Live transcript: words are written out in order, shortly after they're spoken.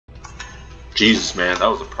Jesus, man, that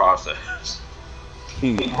was a process.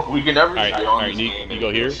 We can never get on this game. You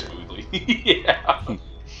go here? Smoothly. Yeah.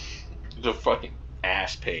 It's a fucking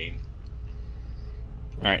ass pain.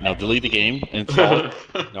 Alright, now delete the game, install it,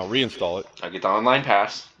 now reinstall it. I get the online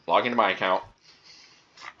pass, log into my account.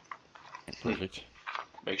 Perfect.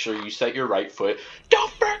 Make sure you set your right foot.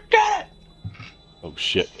 Don't forget it! Oh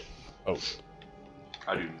shit. Oh.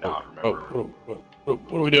 I do not remember. What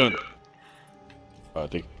are we doing? I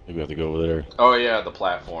think maybe we have to go over there. Oh yeah, the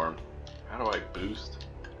platform. How do I boost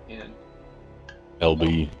in?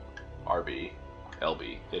 LB. RB.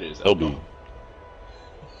 LB. It is LB.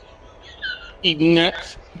 Eating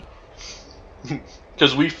nuts.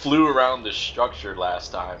 Because we flew around this structure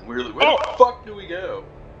last time. We were like, where the fuck do we go?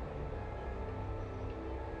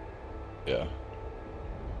 Yeah.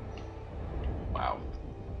 Wow.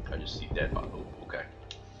 I just see dead body. Oh, okay.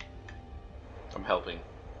 I'm helping.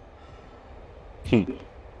 Oh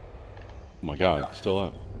my god, it's still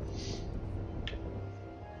up.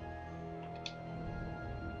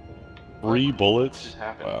 3 bullets? What just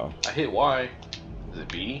happened? Wow. I hit Y. Is it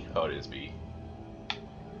B? Oh, it is B.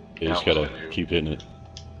 You just gotta keep hitting it.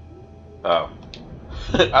 Oh.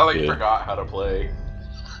 I forgot how to play.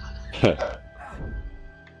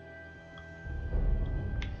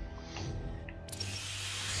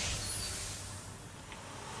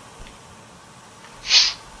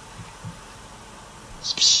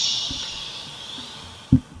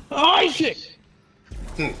 Isaac!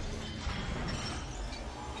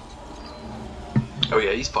 Oh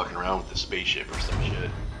yeah, he's fucking around with the spaceship or some shit.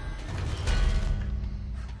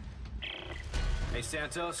 Hey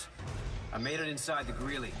Santos, I made it inside the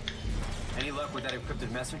Greeley. Any luck with that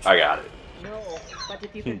encrypted message? I got it. No, but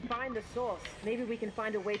if you can find the source, maybe we can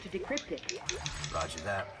find a way to decrypt it. Roger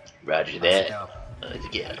that. Roger that. Let's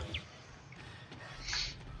go.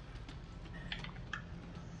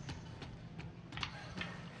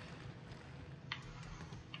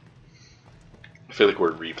 I feel like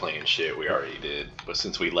we're replaying shit we already did, but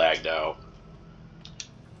since we lagged out.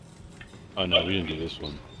 Oh no, we didn't do this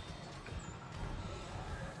one.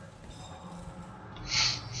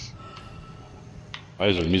 Why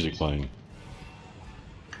is there music playing?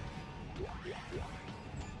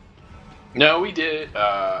 No, we did.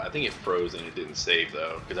 I think it froze and it didn't save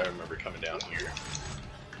though, because I remember coming down here.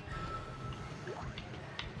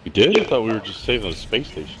 We did? I thought we were just saving the space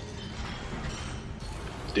station.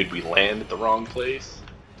 Did we land at the wrong place?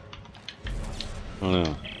 Oh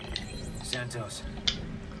no. Santos.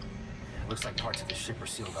 Looks like parts of the ship are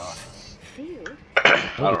sealed off. Sealed? I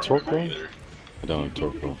don't torque remember roll? either. I don't have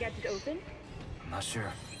torque roll. Get it open? I'm not sure.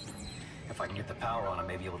 If I can get the power on, I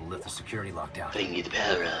may be able to lift the security lockdown. I can get the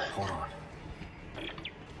power on. Hold on. I'm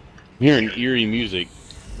hearing eerie music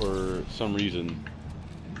for some reason.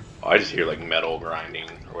 Oh, I just hear like metal grinding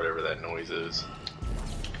or whatever that noise is.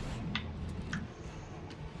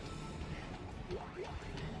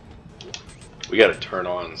 We gotta turn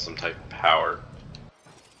on some type of power.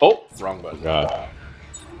 Oh, wrong button. God.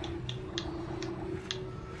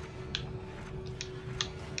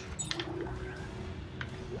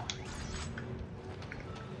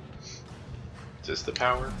 Is this the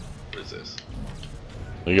power? What is this?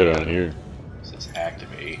 Look at it on here. It says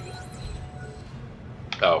activate.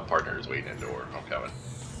 Oh, partner is waiting indoor. I'm coming.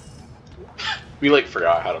 We like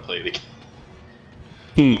forgot how to play the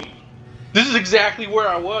game. This is exactly where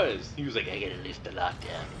I was. He was like, I gotta lift the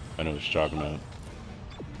lockdown. I know what you're talking about.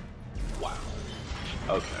 Wow.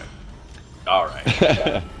 Okay.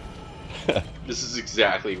 Alright. This is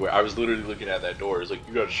exactly where I was literally looking at that door. It's like,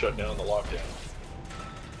 you gotta shut down the lockdown.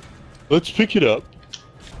 Let's pick it up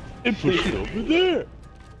and push it over there.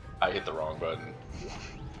 I hit the wrong button.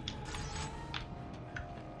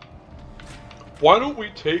 Why don't we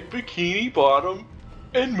take Bikini Bottom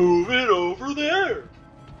and move it over there?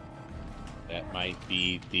 That might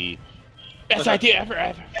be the best idea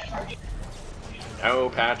ever. No,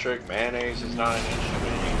 Patrick, mayonnaise is not an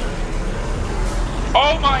instrument either.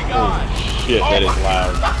 Oh my god! Oh, shit, that is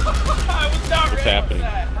loud. I was not What's ready happening? for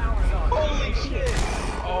that. Holy shit!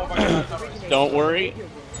 Oh my god. Don't worry,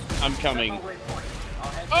 I'm coming.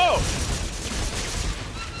 Oh!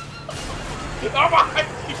 Oh my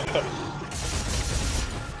god!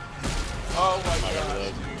 Oh my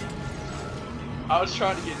god. I was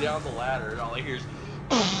trying to get down the ladder and all I hear is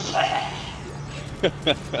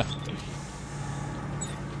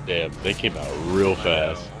Damn, they came out real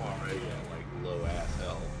fast. I'm already at like low ass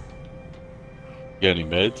hell. You got any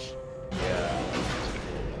meds? Yeah.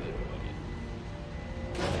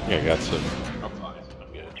 Yeah, I got some. I'm fine.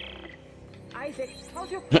 I'm good. Isaac,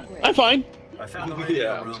 how's your progress? I'm fine. I found the Yeah,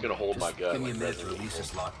 radio I'm just room. gonna hold my gun Give me a like minute to Resident release Evil.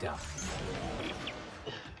 this lockdown.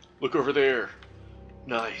 Look over there.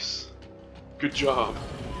 Nice. Good job.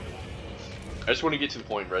 I just want to get to the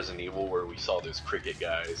point in Resident Evil where we saw those cricket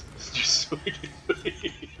guys. It's just so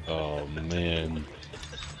Oh man,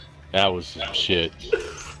 that was some shit.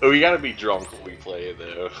 Oh, we gotta be drunk when we play it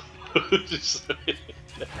though. Just...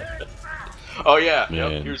 Oh yeah,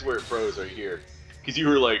 yep, here's where it froze right here. Cause you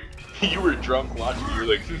were like, you were drunk watching. You were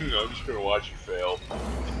like, I'm just gonna watch you fail.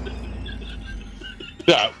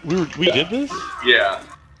 Yeah, we did this. Yeah.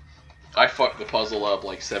 I fucked the puzzle up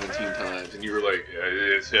like 17 times, and you were like,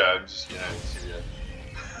 yeah, I'm just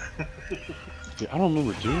Dude, I don't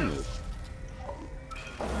remember doing this.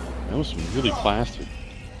 That was really plastic.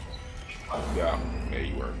 Yeah,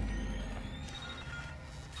 you were.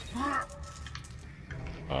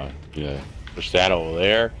 Yeah, push that over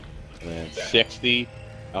there, and then 60.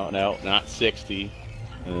 Oh no, not 60,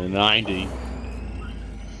 and then 90.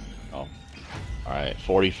 Oh, all right,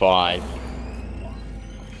 45.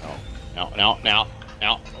 Now,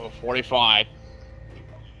 45,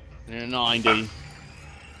 and then 90, and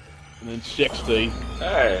then 60.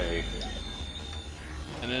 Hey.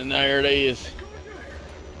 And then there it is.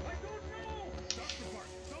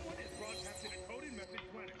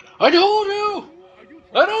 I told you!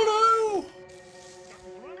 I don't know!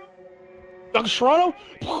 Dr. Serrano?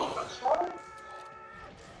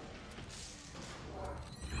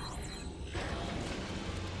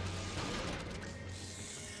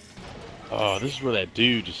 Oh, this is where that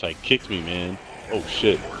dude just like kicked me, man. Oh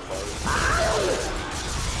shit.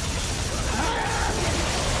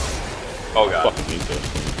 Oh god. I fucking hate that.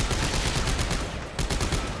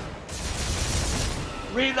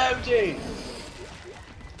 Reloading!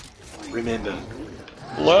 Remember.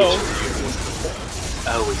 Hello?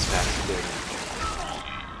 Always faster.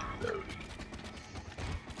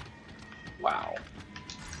 Wow.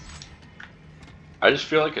 I just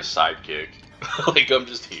feel like a sidekick. Like I'm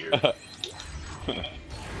just here.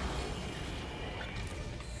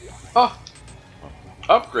 Oh!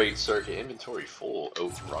 Upgrade circuit, inventory full. Oh,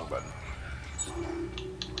 wrong button.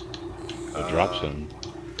 A drop zone.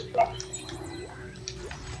 I'm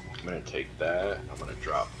gonna take that. I'm gonna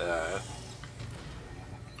drop that.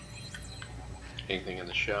 Anything in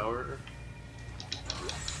the shower?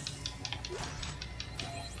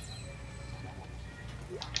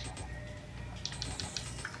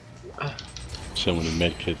 So many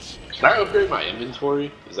medkits. Can I upgrade my inventory?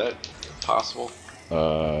 Is that possible?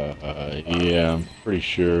 Yeah, I'm pretty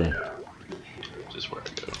sure. Just where I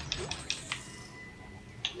go.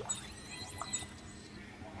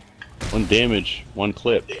 1 damage, 1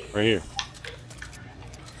 clip, right here.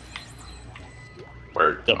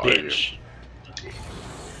 Where? The oh, bitch.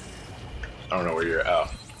 I don't know where you're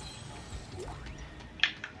at.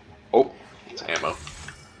 Oh, it's ammo.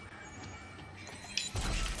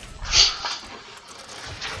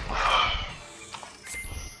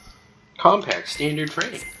 Compact standard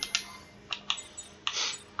frame.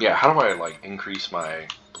 Yeah, how do I like increase my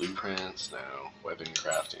blueprints? No, weapon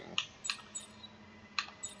crafting.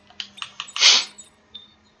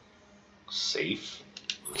 Safe.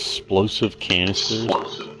 Explosive canisters.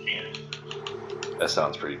 That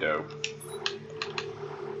sounds pretty dope.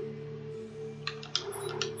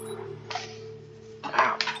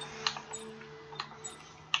 Ow.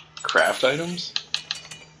 Craft items?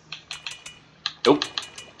 Nope.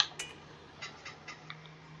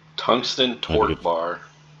 Tungsten torque bar.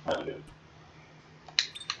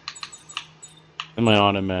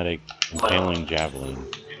 Semi-automatic impaling javelin.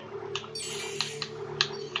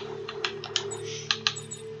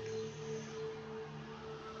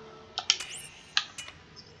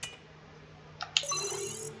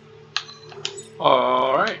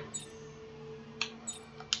 All right.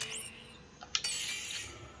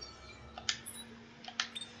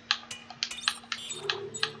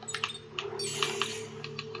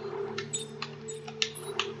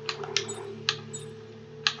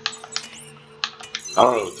 I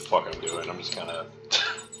don't know what the fuck I'm doing. I'm just kind of.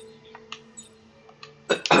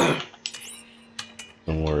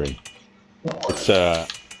 Don't worry.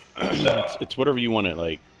 It's whatever you want it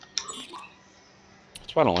like.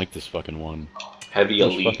 That's why I don't like this fucking one. Heavy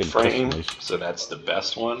It's elite fucking frame, customized. so that's the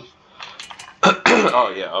best one.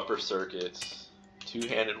 Oh yeah, upper circuits,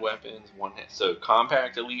 two-handed weapons, one hand. So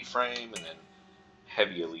compact elite frame and then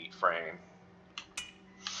heavy elite frame.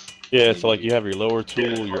 Yeah, so like you have your lower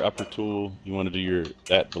tool, your upper tool. You want to do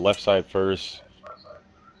the left side first,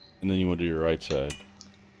 and then you want to do your right side.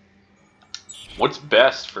 What's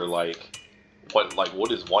best for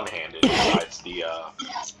what is one-handed besides the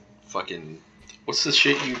fucking what's the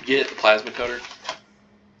shit you get, the plasma cutter?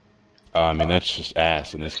 I mean that's just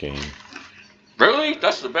ass in this game. Really?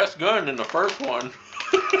 That's the best gun in the first one.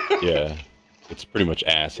 Yeah, it's pretty much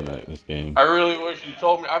ass in this game. I really wish you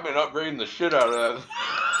told me. I've been upgrading the shit out of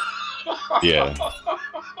that. Yeah.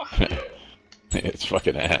 It's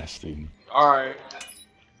fucking ass, dude. Alright.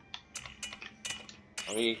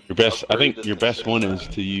 I think your best one is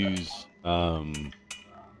to use, I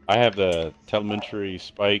have the telemetry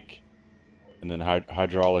spike, and then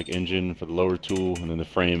hydraulic engine for the lower tool, and then the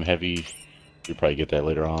frame heavy. You'll probably get that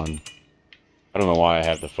later on. I don't know why I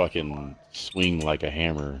have the fucking swing like a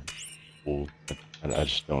hammer tool. I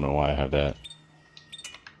just don't know why I have that.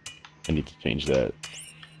 I need to change that.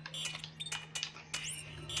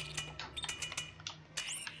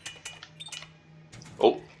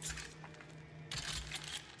 Oh.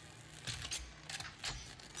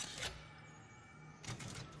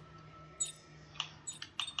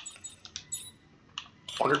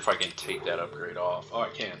 I wonder if I can take that upgrade off. Oh, I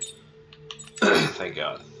can. Thank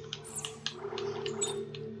God.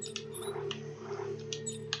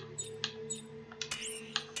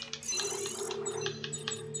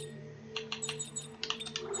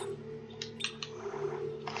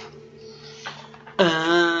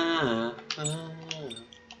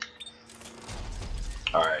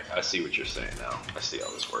 Alright, I see what you're saying now. I see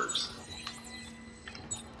how this works.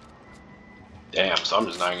 Damn, so I'm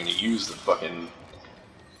just not going to use the fucking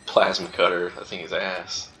plasma cutter. That thing is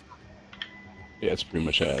ass. Yeah, it's pretty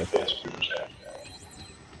much ass.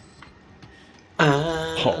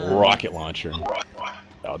 Oh, rocket launcher.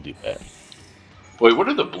 I'll do that. Wait, what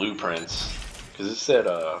are the blueprints? Because it said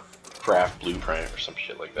craft blueprint or some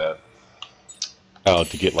shit like that. Oh,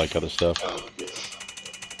 to get like other stuff.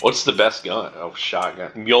 What's the best gun? Oh,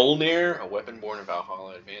 shotgun. Mjolnir, a weapon born in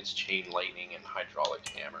Valhalla, advanced chain lightning, and hydraulic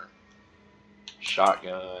hammer.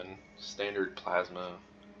 Shotgun, standard plasma,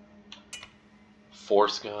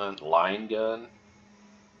 force gun, line gun,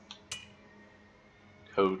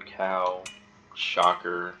 code cow,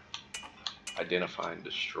 shocker, identify and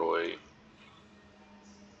destroy.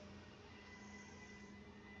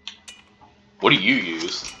 What do you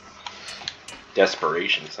use?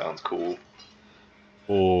 Desperation sounds cool.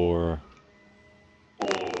 Or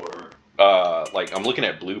like I'm looking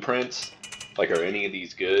at blueprints. Like, are any of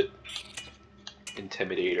these good?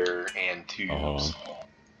 Intimidator and tubes.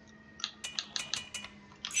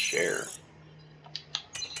 Share.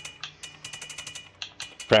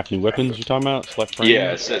 craft new weapons you're talking about? Select frame?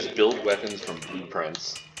 Yeah, it says build weapons from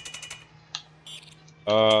blueprints.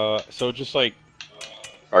 So just like...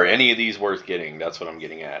 Are any of these worth getting? That's what I'm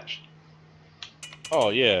getting at.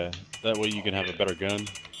 Oh, yeah. That way you can have a better gun.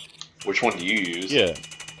 Which one do you use? Yeah.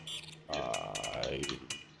 I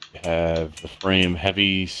have the frame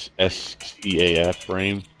heavy SCAF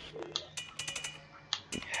frame.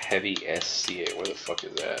 Heavy SCA. Where the fuck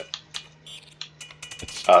is that?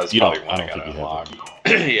 It's, That's you probably don't, one I I don't gotta think you have unlock.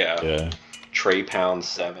 that. Yeah. Yeah. Tray pound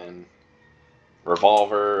 7.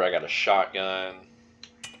 Revolver. I got a shotgun.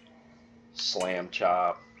 Slam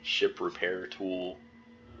chop. Ship repair tool.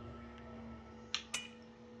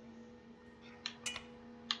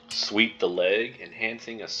 Sweep the leg,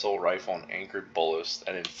 enhancing assault rifle and anchored bullets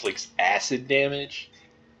that inflicts acid damage.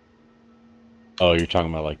 Oh, you're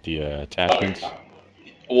talking about like the attachments?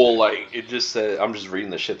 Well, like, it just said, I'm just reading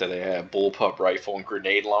the shit that they have. Bullpup rifle and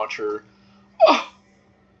grenade launcher. Oh!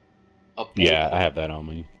 Yeah, I have that on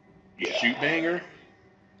me. Shoot banger.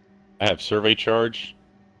 I have survey charge,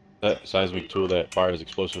 that seismic tool that fires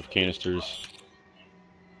explosive canisters.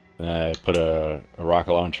 And I put a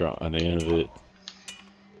rocket launcher on the end of it.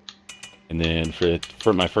 And then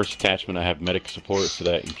for my first attachment, I have medic support so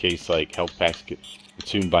that in case like health packs get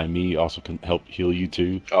consumed by me, also can help heal you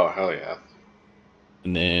too. Oh, hell yeah.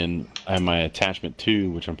 And then I have my attachment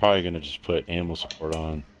 2, which I'm probably going to just put ammo support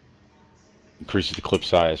on. Increases the clip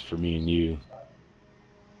size for me and you.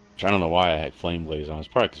 Which I don't know why I had flame blaze on. It's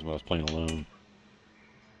probably because I was playing alone.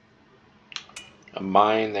 A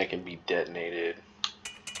mine that can be detonated.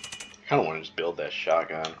 I kind of want to just build that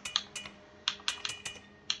shotgun.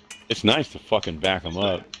 It's nice to fucking back them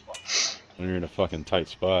up when you're in a fucking tight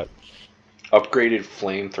spot. Upgraded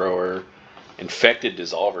flamethrower. Infected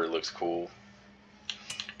dissolver looks cool.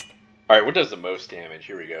 Alright, what does the most damage?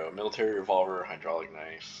 Here we go. Military revolver, hydraulic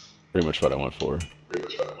knife. Pretty much what I went for.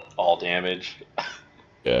 All damage.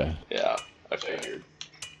 Yeah. Yeah, I figured.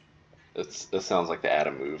 That sounds like the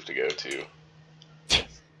Adam move to go to.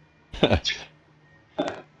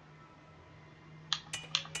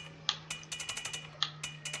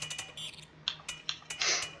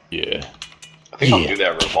 Yeah. I think I'll do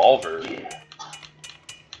that revolver.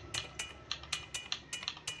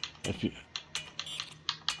 If you...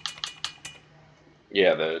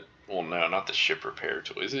 Yeah, well, no, not the ship repair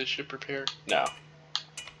tool. Is it ship repair? No.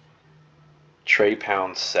 Trey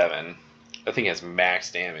Pound 7. That thing has max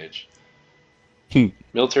damage.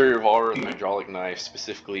 Military revolver with hydraulic knife,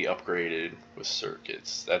 specifically upgraded with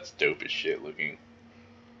circuits. That's dope as shit looking.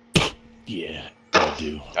 Yeah, I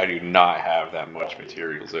do. I do not have that much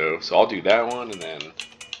materials though, so I'll do that one, and then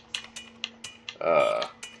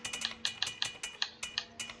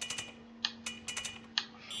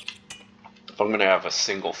if I'm gonna have a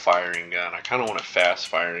single firing gun, I kind of want a fast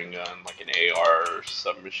firing gun, like an AR or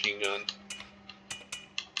submachine gun.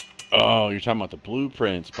 Oh, you're talking about the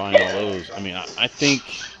blueprints, buying all those. I mean, I think...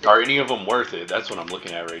 Are any of them worth it? That's what I'm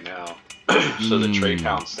looking at right now. So the Trey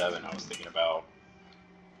Pound 7 I was thinking about.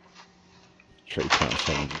 Trey Pound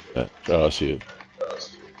 7. Oh, I see it.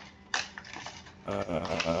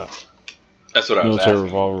 That's what I was military asking.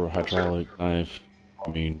 revolver, hydraulic knife. I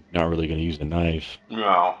mean, not really going to use a knife.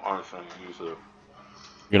 No, I was trying to use a...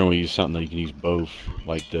 You're going to use something that you can use both,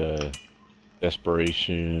 like the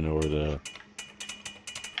Desperation or the...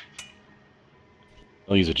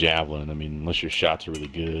 I'll use a javelin. I mean, unless your shots are really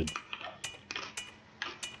good.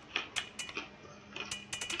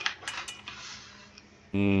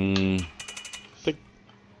 I think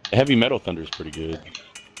heavy metal thunder is pretty good.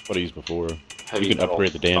 That's what I used before. Heavy you can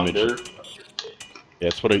upgrade the damage. Thunder? Yeah,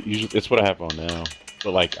 it's what I usually. It's what I have on now.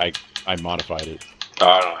 But like, I modified it. Oh,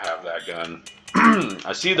 I don't have that gun.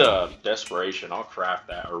 I see the Desperation. I'll craft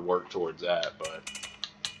that or work towards that. But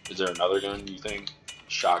is there another gun you think?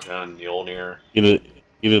 Shotgun, Mjolnir.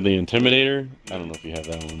 Either the Intimidator. I don't know if you have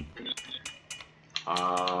that one.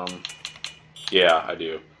 Yeah, I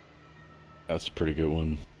do. That's a pretty good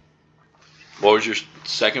one. What was your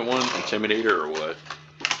second one? Intimidator or what?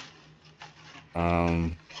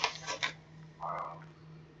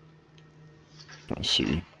 Let's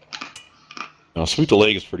see. No, Sweep the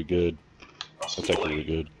Leg is pretty good. That's actually really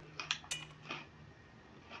good.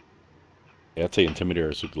 Yeah, I'd say Intimidator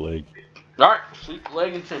or Sweep the Leg. Alright, Sweep the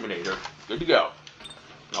Leg, Intimidator. Good to go.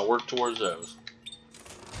 I'll work towards those.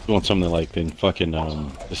 You want something like then fucking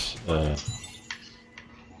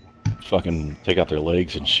fucking take out their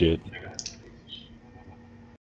legs and shit.